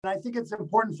And I think it's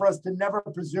important for us to never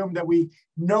presume that we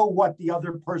know what the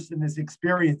other person is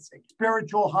experiencing.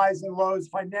 Spiritual highs and lows,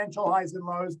 financial highs and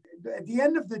lows. At the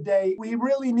end of the day, we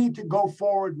really need to go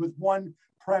forward with one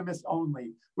premise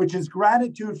only, which is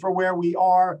gratitude for where we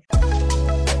are.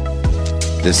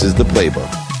 This is the playbook.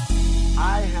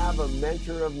 I have a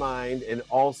mentor of mine, and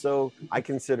also I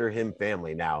consider him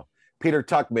family now. Peter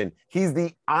Tuchman. He's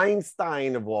the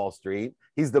Einstein of Wall Street.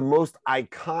 He's the most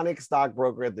iconic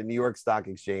stockbroker at the New York Stock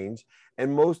Exchange.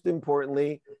 And most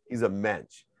importantly, he's a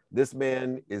mensch. This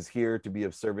man is here to be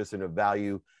of service and of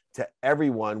value to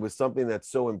everyone with something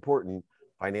that's so important: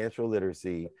 financial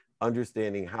literacy,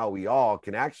 understanding how we all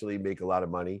can actually make a lot of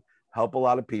money, help a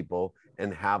lot of people,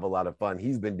 and have a lot of fun.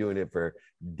 He's been doing it for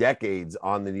decades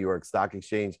on the New York Stock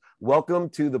Exchange. Welcome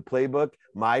to the playbook,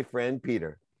 my friend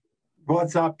Peter.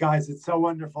 What's up, guys? It's so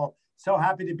wonderful. So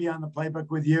happy to be on the playbook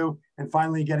with you and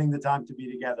finally getting the time to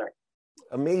be together.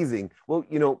 Amazing. Well,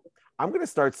 you know, I'm going to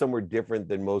start somewhere different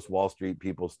than most Wall Street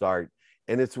people start.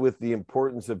 And it's with the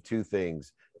importance of two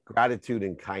things: gratitude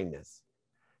and kindness.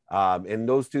 And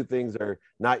those two things are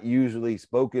not usually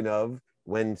spoken of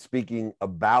when speaking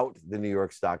about the New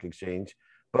York Stock Exchange.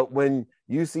 But when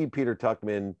you see Peter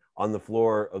Tuchman on the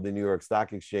floor of the New York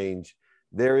Stock Exchange,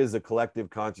 there is a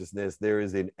collective consciousness. There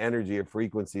is an energy, a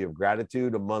frequency of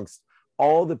gratitude amongst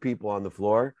all the people on the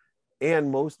floor. And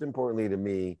most importantly to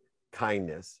me,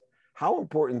 kindness. How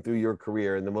important through your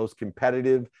career in the most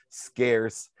competitive,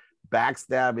 scarce,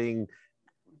 backstabbing,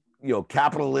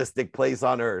 capitalistic place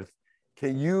on earth,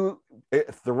 can you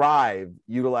thrive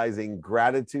utilizing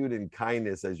gratitude and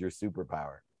kindness as your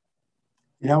superpower?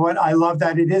 You know what? I love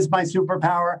that. It is my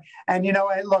superpower. And,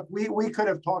 look, we could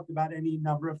have talked about any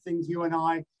number of things, you and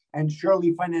I, and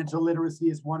surely financial literacy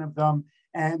is one of them,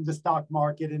 and the stock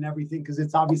market and everything, because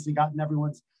it's obviously gotten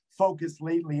everyone's focus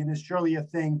lately and is surely a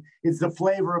thing. It's the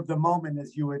flavor of the moment,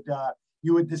 as you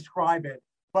would describe it.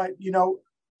 But,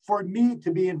 for me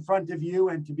to be in front of you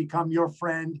and to become your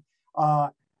friend,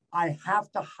 I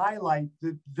have to highlight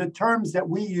the terms that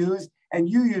we use and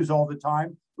you use all the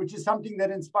time, which is something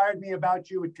that inspired me about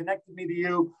you. It connected me to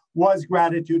you, was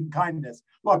gratitude and kindness.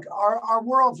 Look, our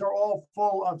worlds are all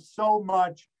full of so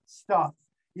much stuff.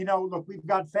 Look, we've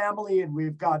got family and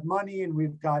we've got money and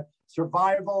we've got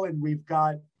survival and we've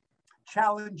got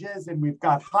challenges and we've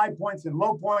got high points and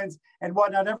low points and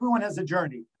whatnot. Everyone has a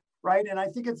journey, right? And I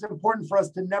think it's important for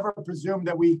us to never presume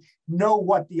that we know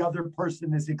what the other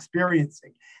person is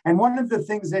experiencing. And one of the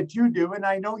things that you do, and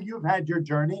I know you've had your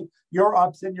journey, your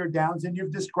ups and your downs, and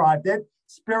you've described it,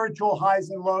 spiritual highs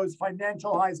and lows,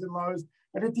 financial highs and lows.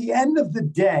 But at the end of the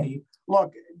day,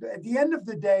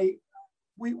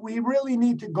 we really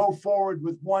need to go forward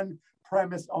with one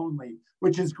premise only,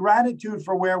 which is gratitude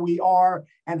for where we are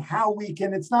and how we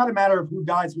can. It's not a matter of who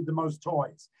dies with the most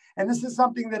toys. And this is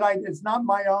something that it's not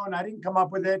my own. I didn't come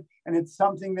up with it. And it's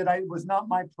something that was not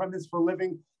my premise for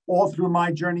living all through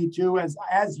my journey too. As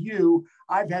you,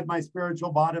 I've had my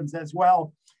spiritual bottoms as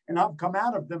well. And I've come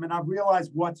out of them and I've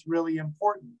realized what's really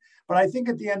important. But I think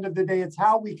at the end of the day, it's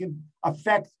how we can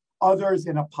affect others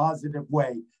in a positive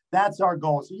way. That's our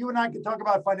goal. So you and I can talk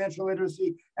about financial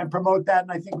literacy and promote that.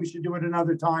 And I think we should do it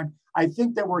another time. I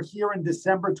think that we're here in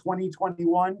December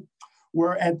 2021.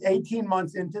 We're at 18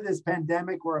 months into this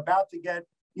pandemic. We're about to get,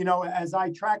 as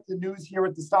I track the news here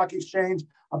at the stock exchange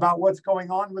about what's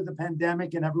going on with the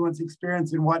pandemic and everyone's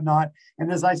experience and whatnot. And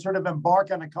as I sort of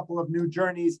embark on a couple of new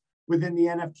journeys within the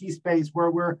NFT space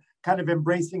where we're kind of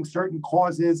embracing certain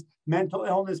causes, mental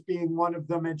illness being one of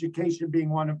them, education being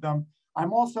one of them.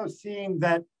 I'm also seeing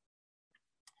that,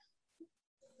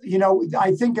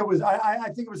 I think it was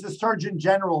the Surgeon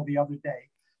General the other day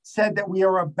said that we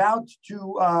are about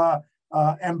to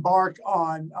embark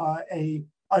on a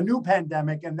new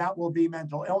pandemic, and that will be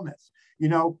mental illness.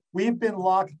 We've been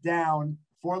locked down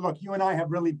look, you and I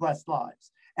have really blessed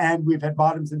lives, and we've had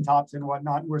bottoms and tops and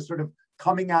whatnot. We're sort of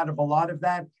coming out of a lot of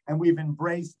that, and we've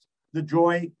embraced the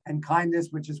joy and kindness,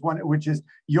 which is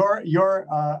your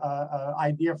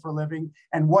idea for living,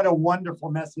 and what a wonderful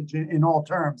message in all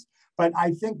terms. But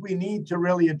I think we need to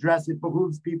really address it.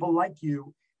 Behooves people like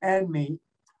you and me,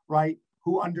 right,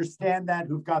 who understand that,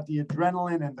 who've got the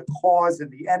adrenaline and the cause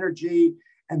and the energy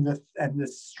and the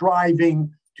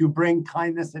striving to bring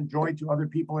kindness and joy to other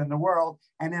people in the world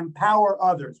and empower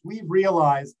others. We've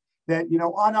realized that,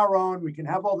 on our own, we can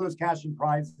have all those cash and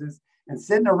prizes, and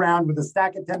sitting around with a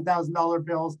stack of $10,000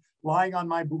 bills lying on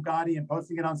my Bugatti and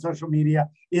posting it on social media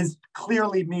is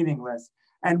clearly meaningless.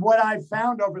 And what I've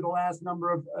found over the last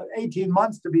number of 18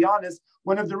 months, to be honest,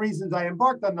 one of the reasons I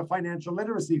embarked on the financial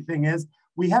literacy thing is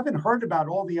we haven't heard about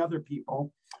all the other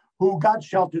people who got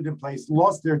sheltered in place,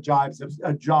 lost their jobs,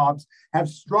 have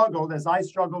struggled, as I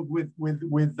struggled with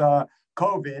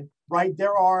COVID, right?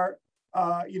 There are,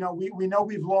 we know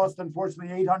we've lost,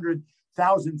 unfortunately,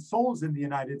 800,000 souls in the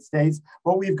United States,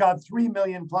 but we've got 3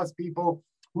 million plus people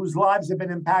whose lives have been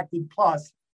impacted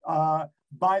plus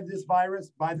by this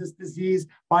virus, by this disease,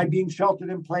 by being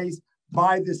sheltered in place,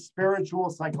 by the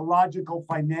spiritual, psychological,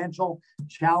 financial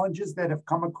challenges that have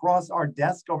come across our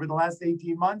desk over the last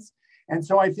 18 months. And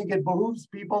so I think it behooves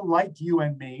people like you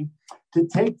and me to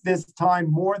take this time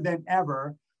more than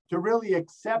ever to really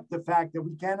accept the fact that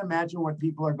we can't imagine what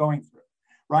people are going through,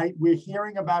 right? We're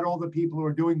hearing about all the people who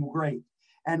are doing great,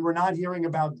 and we're not hearing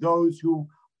about those who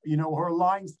are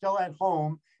lying still at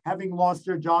home, having lost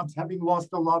their jobs, having lost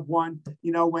a loved one,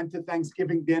 went to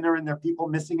Thanksgiving dinner and there are people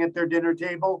missing at their dinner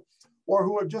table, or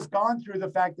who have just gone through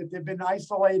the fact that they've been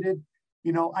isolated.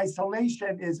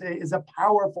 Isolation is a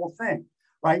powerful thing,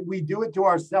 right? We do it to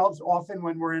ourselves often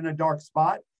when we're in a dark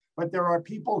spot, but there are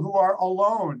people who are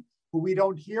alone, who we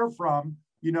don't hear from.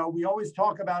 We always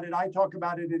talk about it. I talk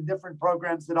about it in different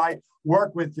programs that I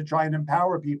work with to try and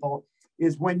empower people,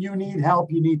 is when you need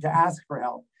help, you need to ask for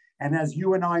help. And as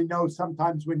you and I know,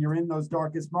 sometimes when you're in those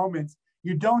darkest moments,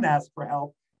 you don't ask for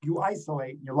help, you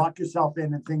isolate, you lock yourself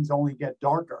in, and things only get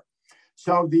darker.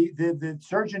 So the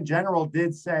Surgeon General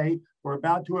did say we're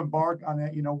about to embark on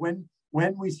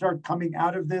when we start coming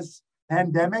out of this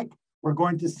pandemic, we're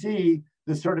going to see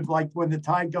the sort of like when the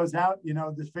tide goes out,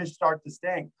 the fish start to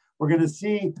stink. We're going to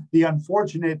see the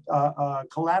unfortunate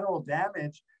collateral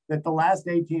damage that the last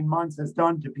 18 months has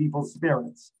done to people's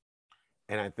spirits.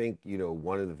 And I think,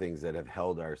 one of the things that have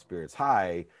held our spirits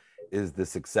high is the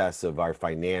success of our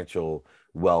financial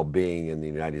well-being in the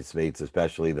United States,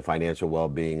 especially the financial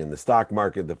well-being in the stock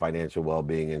market, the financial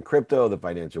well-being in crypto, the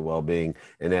financial well-being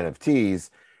in NFTs.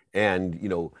 And,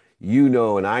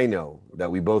 and I know that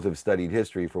we both have studied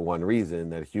history for one reason,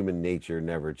 that human nature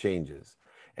never changes.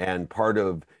 And part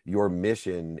of your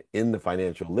mission in the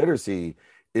financial literacy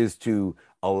is to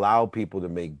allow people to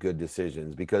make good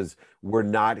decisions, because we're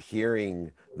not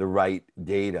hearing the right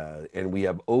data. And we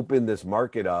have opened this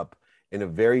market up in a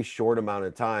very short amount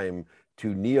of time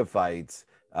to neophytes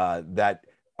that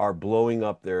are blowing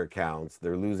up their accounts.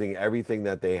 They're losing everything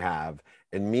that they have.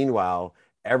 And meanwhile,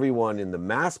 everyone in the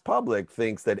mass public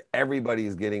thinks that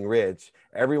everybody's getting rich,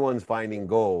 everyone's finding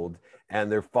gold,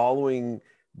 and they're following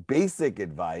basic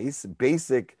advice,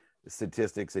 basic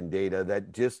statistics and data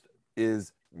that just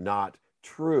is not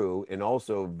true, and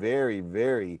also very,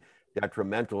 very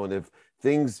detrimental. And if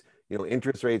things,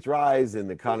 interest rates rise and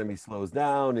the economy slows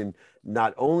down, and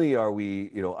not only are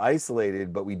we,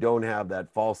 isolated, but we don't have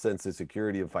that false sense of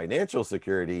security, of financial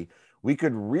security, we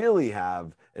could really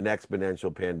have an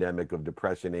exponential pandemic of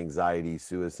depression, anxiety,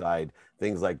 suicide,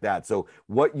 things like that. So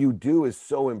what you do is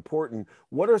so important.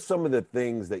 What are some of the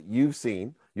things that you've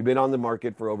seen? You've been on the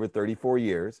market for over 34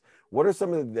 years. What are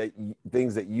some of the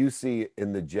things that you see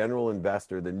in the general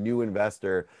investor, the new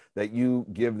investor, that you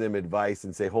give them advice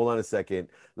and say, hold on a second,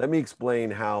 let me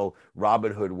explain how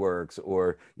Robinhood works,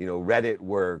 or, Reddit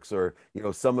works, or,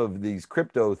 some of these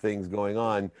crypto things going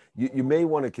on. You may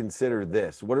want to consider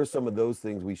this. What are some of those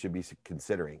things we should be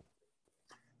considering?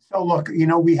 So look,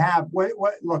 we have,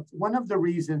 look, one of the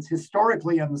reasons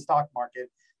historically on the stock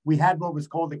market, we had what was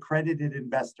called a accredited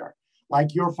investor.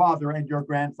 Like your father and your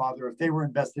grandfather, if they were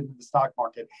invested in the stock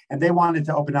market and they wanted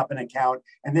to open up an account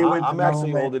and they went, I'm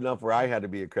actually old enough where I had to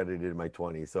be accredited in my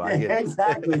 20s, so I get it.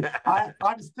 Exactly.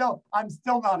 I'm still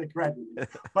not accredited,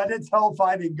 but it's all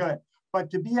fine and good. But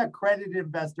to be an accredited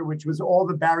investor, which was all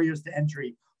the barriers to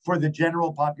entry for the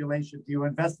general population to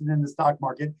invest in the stock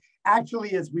market,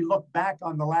 actually, as we look back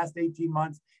on the last 18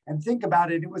 months and think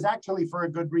about it, it was actually for a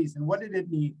good reason. What did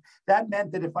it mean? That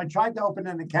meant that if I tried to open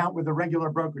an account with a regular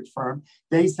brokerage firm,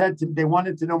 they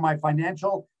wanted to know my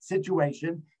financial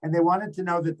situation, and they wanted to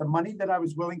know that the money that I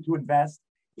was willing to invest,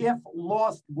 if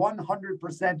lost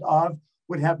 100% of,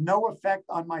 would have no effect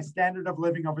on my standard of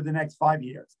living over the next 5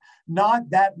 years. Not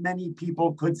that many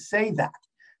people could say that.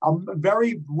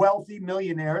 Very wealthy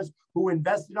millionaires who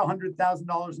invested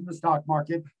 $100,000 in the stock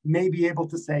market may be able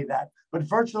to say that, but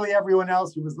virtually everyone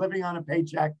else who was living on a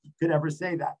paycheck could ever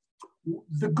say that.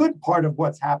 The good part of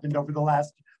what's happened over the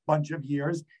last bunch of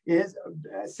years is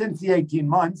since the 18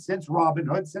 months, since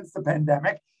Robinhood, since the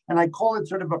pandemic, and I call it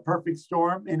sort of a perfect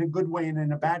storm in a good way and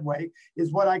in a bad way,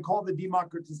 is what I call the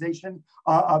democratization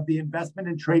of the investment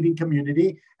and trading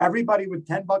community. Everybody with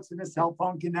 10 bucks in a cell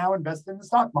phone can now invest in the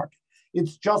stock market.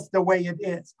 It's just the way it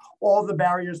is. All the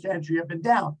barriers to entry have been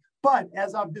down. But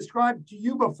as I've described to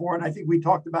you before, and I think we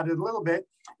talked about it a little bit,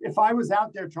 if I was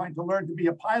out there trying to learn to be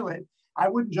a pilot I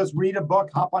wouldn't just read a book,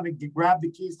 grab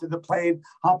the keys to the plane,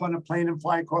 hop on a plane and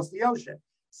fly across the ocean.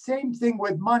 Same thing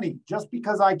with money. Just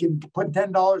because I can put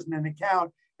 $10 in an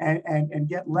account and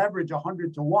get leverage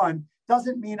 100 to 1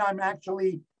 doesn't mean I'm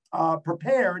actually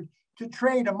prepared to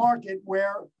trade a market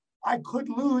where I could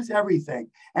lose everything.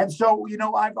 And so,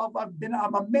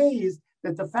 I'm amazed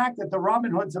that the fact that the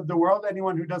Robinhoods of the world,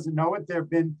 anyone who doesn't know it, there have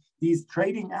been these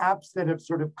trading apps that have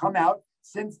sort of come out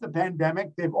since the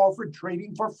pandemic. They've offered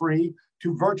trading for free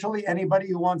to virtually anybody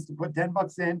who wants to put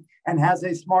 $10 in and has a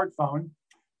smartphone.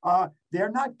 They're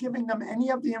not giving them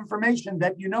any of the information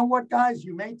that, you know what, guys,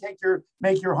 you may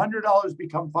make your $100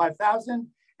 become 5,000,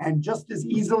 and just as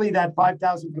easily that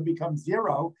 5,000 could become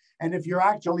zero. And if you're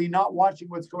actually not watching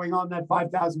what's going on, that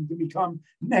 5,000 can become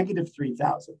negative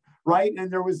 3,000, right?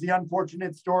 And there was the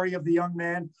unfortunate story of the young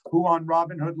man who on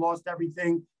Robinhood lost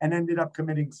everything and ended up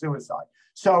committing suicide.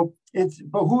 So it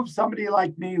behooves somebody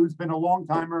like me who's been a long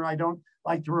timer. I don't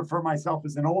like to refer myself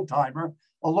as an old timer.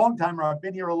 A long timer, I've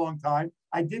been here a long time.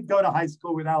 I did go to high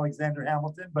school with Alexander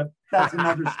Hamilton, but that's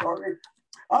another story.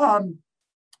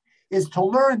 Is to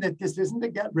learn that this isn't a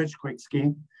get-rich-quick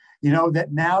scheme. That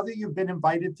now that you've been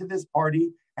invited to this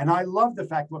party, and I love the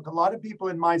fact, look, a lot of people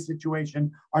in my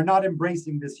situation are not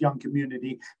embracing this young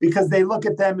community because they look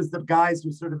at them as the guys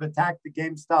who sort of attacked the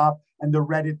GameStop and the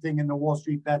Reddit thing and the Wall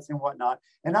Street bets and whatnot.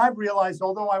 And I've realized,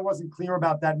 although I wasn't clear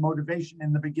about that motivation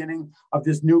in the beginning of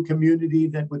this new community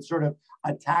that would sort of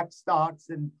attack stocks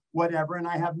and whatever, and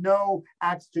I have no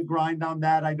axe to grind on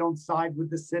that. I don't side with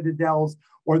the Citadels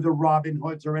or the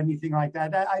Robinhoods or anything like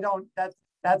that.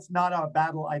 That's not a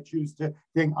battle I choose to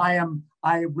think.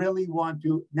 I really want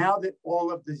to, now that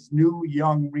all of these new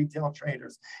young retail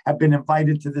traders have been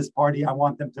invited to this party, I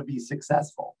want them to be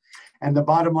successful. And the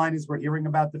bottom line is we're hearing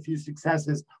about the few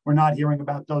successes. We're not hearing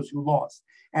about those who lost.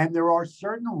 And there are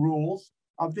certain rules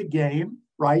of the game,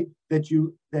 right?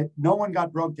 That no one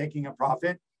got broke taking a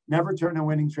profit. Never turn a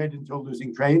winning trade into a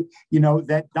losing trade.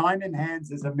 That diamond hands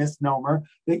is a misnomer.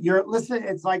 Listen,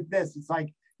 it's like this. It's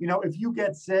like, if you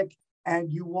get sick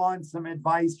and you want some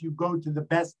advice, you go to the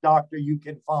best doctor you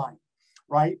can find,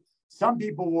 right? Some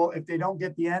people will, if they don't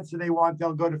get the answer they want,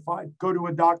 they'll go to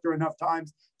a doctor enough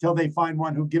times till they find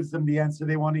one who gives them the answer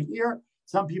they want to hear.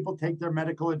 Some people take their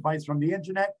medical advice from the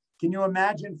internet. Can you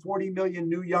imagine 40 million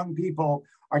new young people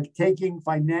are taking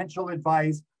financial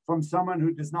advice from someone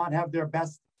who does not have their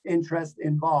best interest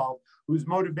involved, whose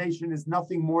motivation is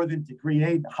nothing more than to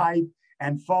create hype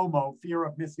and FOMO, fear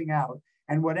of missing out?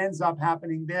 And what ends up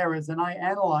happening there is, and I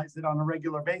analyze it on a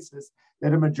regular basis,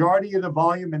 that a majority of the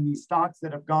volume in these stocks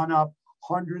that have gone up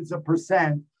hundreds of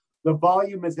percent, the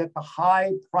volume is at the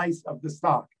high price of the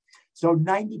stock. So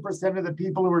 90% of the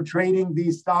people who are trading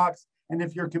these stocks, and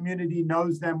if your community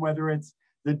knows them, whether it's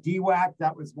the DWAC,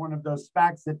 that was one of those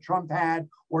SPACs that Trump had,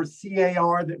 or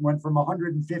CAR that went from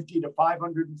 150 to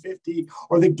 550,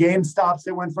 or the GameStops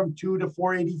that went from 2 to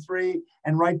 483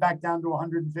 and right back down to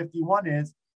 151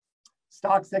 is,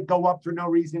 stocks that go up for no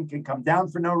reason can come down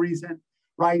for no reason,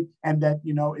 right? And that,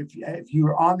 if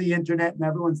you're on the internet and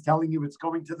everyone's telling you it's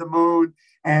going to the moon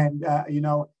and,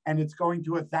 and it's going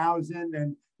to 1,000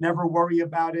 and never worry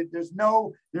about it, there's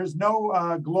no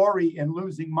glory in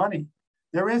losing money.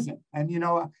 There isn't. And,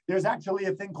 there's actually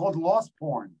a thing called loss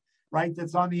porn, right?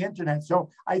 That's on the internet. So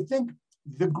I think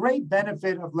the great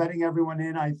benefit of letting everyone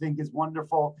in, I think, is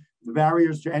wonderful. The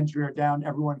barriers to entry are down.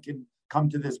 Everyone can come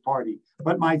to this party.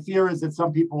 But my fear is that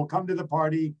some people will come to the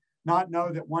party, not know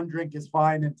that 1 drink is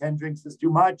fine and 10 drinks is too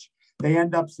much. They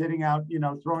end up sitting out,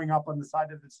 throwing up on the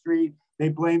side of the street. They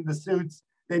blame the suits.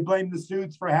 They blame the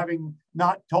suits for having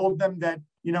not told them that,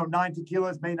 9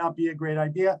 tequilas may not be a great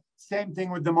idea. Same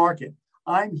thing with the market.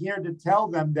 I'm here to tell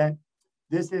them that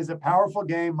this is a powerful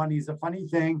game. Money is a funny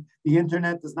thing. The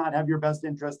internet does not have your best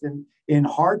interest in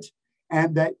heart,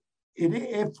 and that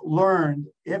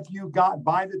if you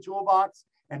buy the toolbox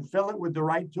and fill it with the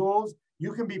right tools,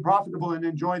 you can be profitable and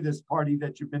enjoy this party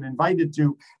that you've been invited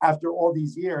to after all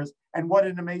these years. And what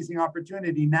an amazing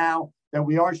opportunity now that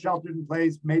we are sheltered in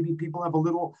place. Maybe people have a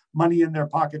little money in their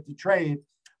pocket to trade,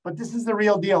 but this is the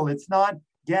real deal. It's not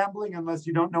gambling unless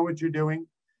you don't know what you're doing.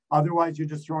 Otherwise, you're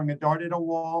just throwing a dart at a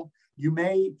wall. You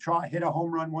may hit a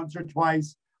home run once or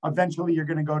twice. Eventually, you're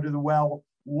going to go to the well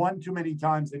one too many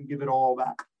times and give it all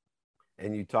back.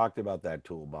 And you talked about that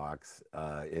toolbox.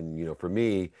 And, for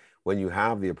me, when you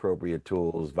have the appropriate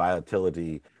tools,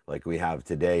 volatility like we have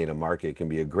today in a market can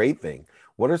be a great thing.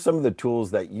 What are some of the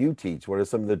tools that you teach? What are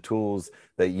some of the tools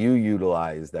that you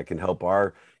utilize that can help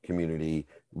our community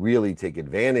really take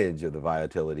advantage of the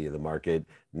volatility of the market,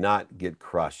 not get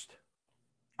crushed?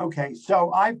 Okay,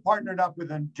 so I've partnered up with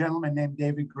a gentleman named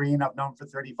David Green. I've known for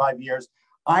 35 years.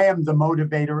 I am the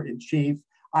motivator in chief.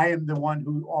 I am the one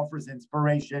who offers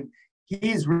inspiration.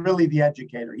 He's really the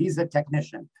educator. He's a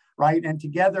technician, right? And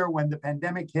together, when the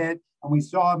pandemic hit and we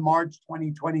saw March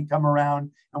 2020 come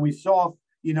around and we saw,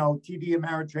 TD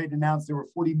Ameritrade announced there were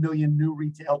 40 million new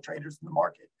retail traders in the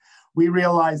market, we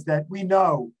realized that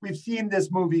we've seen this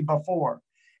movie before.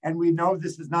 And we know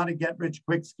this is not a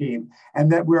get-rich-quick scheme,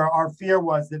 and that our fear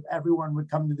was that everyone would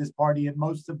come to this party and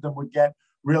most of them would get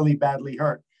really badly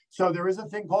hurt. So there is a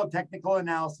thing called technical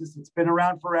analysis. It's been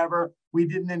around forever. We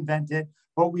didn't invent it,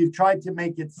 but we've tried to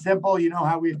make it simple. You know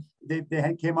how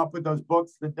they came up with those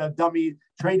books, the dummy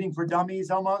trading for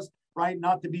dummies almost, right?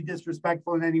 Not to be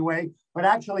disrespectful in any way, but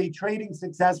actually trading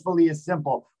successfully is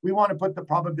simple. We want to put the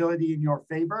probability in your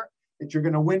favor that you're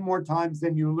going to win more times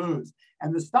than you lose.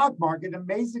 And the stock market,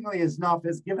 amazingly enough,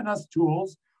 has given us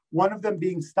tools, one of them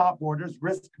being stop orders,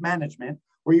 risk management,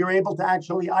 where you're able to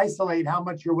actually isolate how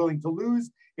much you're willing to lose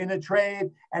in a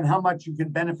trade and how much you can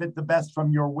benefit the best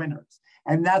from your winners.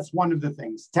 And that's one of the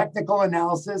things. Technical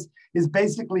analysis is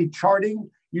basically charting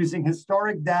using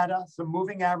historic data, some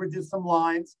moving averages, some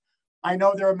lines. I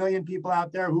know there are a million people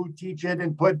out there who teach it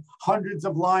and put hundreds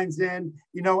of lines in,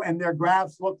 and their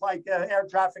graphs look like an air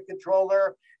traffic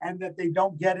controller and that they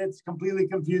don't get it. It's completely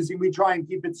confusing. We try and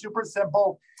keep it super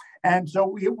simple. And so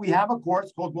we have a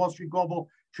course called Wall Street Global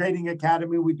Trading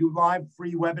Academy. We do live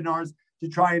free webinars to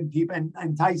try and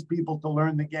entice people to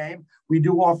learn the game. We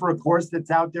do offer a course that's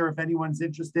out there if anyone's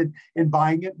interested in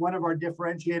buying it. One of our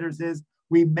differentiators is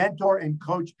we mentor and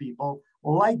coach people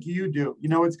like you do.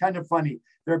 It's kind of funny.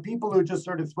 There are people who just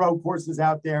sort of throw courses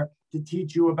out there to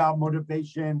teach you about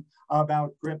motivation,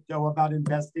 about crypto, about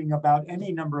investing, about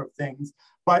any number of things,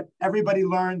 but everybody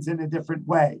learns in a different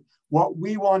way. What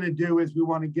we want to do is we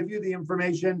want to give you the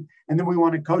information, and then we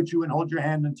want to coach you and hold your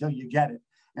hand until you get it.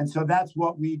 And so that's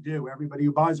what we do. Everybody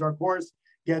who buys our course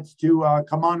gets to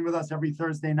come on with us every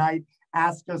Thursday night,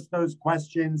 ask us those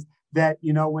questions that,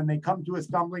 when they come to a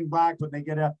stumbling block, when they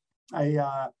get a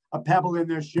pebble in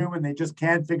their shoe and they just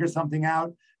can't figure something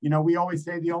out. We always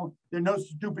say there are no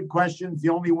stupid questions. The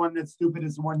only one that's stupid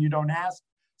is the one you don't ask.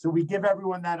 So we give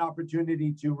everyone that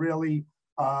opportunity to really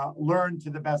learn to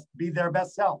the best, be their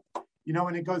best self.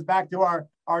 And it goes back to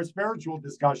our spiritual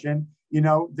discussion,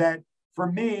 that for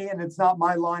me, and it's not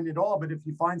my line at all, but if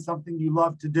you find something you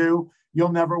love to do,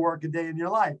 you'll never work a day in your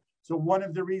life. So one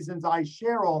of the reasons I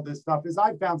share all this stuff is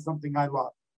I found something I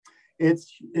love.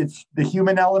 It's the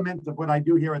human element of what I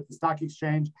do here at the stock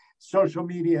exchange. Social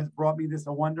media has brought me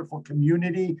a wonderful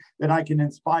community that I can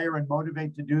inspire and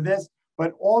motivate to do this.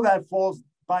 But all that falls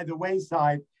by the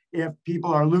wayside if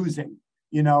people are losing,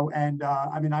 And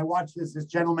I watched this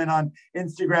gentleman on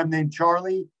Instagram named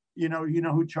Charlie. You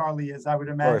know who Charlie is, I would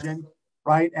imagine,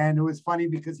 right? And it was funny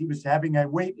because he was having a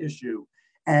weight issue,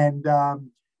 and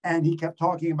he kept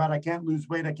talking about I can't lose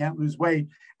weight.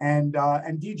 And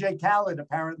DJ Khaled,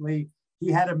 apparently,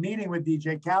 he had a meeting with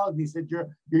DJ Khaled. And he said, you're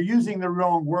using the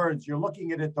wrong words. You're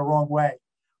looking at it the wrong way,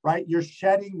 right? You're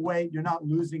shedding weight. You're not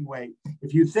losing weight.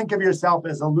 If you think of yourself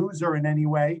as a loser in any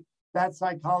way, that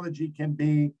psychology can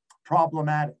be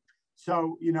problematic.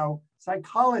 So,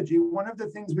 psychology, one of the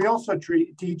things we also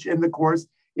teach in the course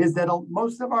is that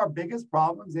most of our biggest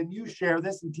problems, and you share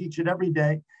this and teach it every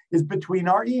day, is between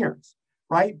our ears,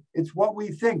 right? It's what we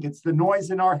think. It's the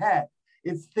noise in our head.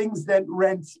 It's things that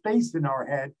rent space in our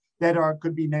head that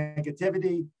could be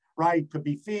negativity, right? Could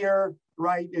be fear,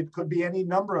 right? It could be any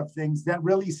number of things that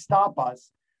really stop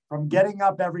us from getting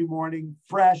up every morning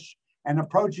fresh and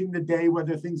approaching the day,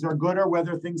 whether things are good or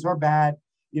whether things are bad.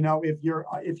 If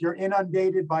you're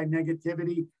inundated by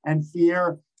negativity and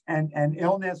fear and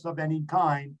illness of any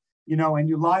kind, and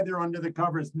you lie there under the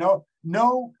covers,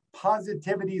 no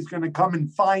positivity is going to come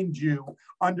and find you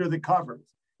under the covers.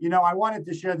 I wanted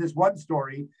to share this one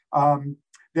story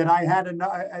that I had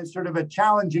a sort of a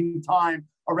challenging time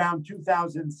around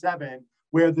 2007,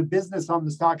 where the business on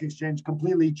the stock exchange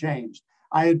completely changed.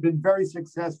 I had been very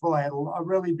successful. I had a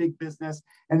really big business.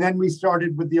 And then we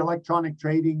started with the electronic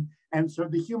trading. And so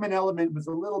the human element was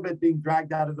a little bit being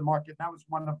dragged out of the market. That was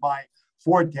one of my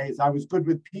fortes. I was good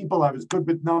with people. I was good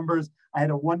with numbers. I had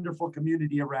a wonderful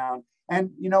community around.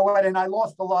 And you know what? And I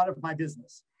lost a lot of my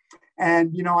business.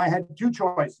 And, I had two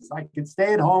choices. I could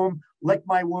stay at home, lick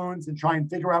my wounds, and try and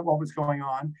figure out what was going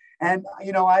on. And,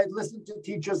 I had listened to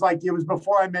teachers like you. It was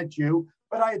before I met you,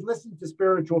 but I had listened to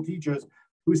spiritual teachers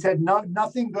who said,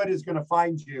 nothing good is going to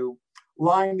find you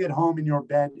lying at home in your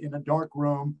bed in a dark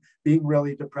room, being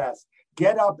really depressed.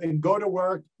 Get up and go to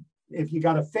work. If you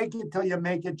got to fake it till you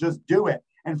make it, just do it.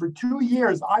 And for 2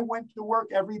 years, I went to work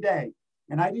every day.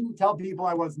 And I didn't tell people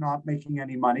I was not making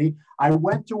any money. I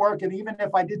went to work, and even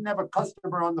if I didn't have a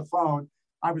customer on the phone,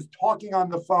 I was talking on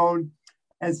the phone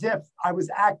as if I was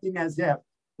acting as if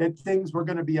that things were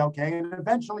going to be okay. And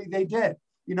eventually they did.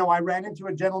 You know, I ran into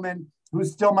a gentleman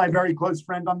who's still my very close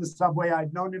friend on the subway.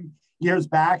 I'd known him years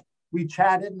back. We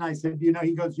chatted and I said, you know,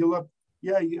 he goes, you look,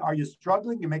 yeah, are you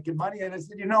struggling? You're making money? And I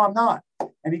said, you know, I'm not.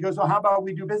 And he goes, well, how about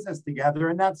we do business together?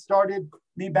 And that started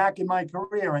me back in my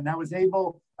career. And I was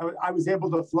able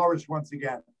to flourish once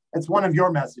again. It's one of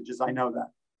your messages. I know that.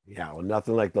 Yeah, well,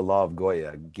 nothing like the law of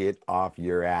Goya. Get off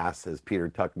your ass, as Peter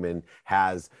Tuchman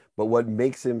has. But what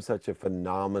makes him such a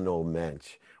phenomenal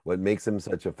mensch, what makes him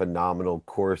such a phenomenal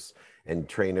course and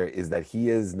trainer is that he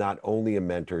is not only a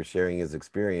mentor sharing his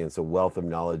experience, a wealth of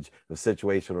knowledge, of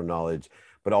situational knowledge,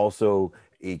 but also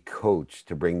a coach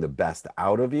to bring the best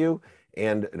out of you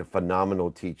and a phenomenal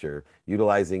teacher,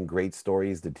 utilizing great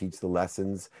stories to teach the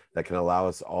lessons that can allow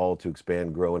us all to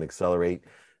expand, grow, and accelerate.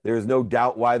 There is no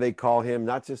doubt why they call him,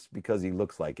 not just because he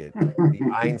looks like it,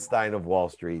 the Einstein of Wall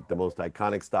Street, the most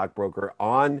iconic stockbroker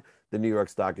on the New York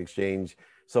Stock Exchange,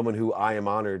 someone who I am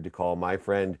honored to call my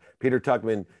friend. Peter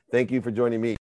Tuchman, thank you for joining me.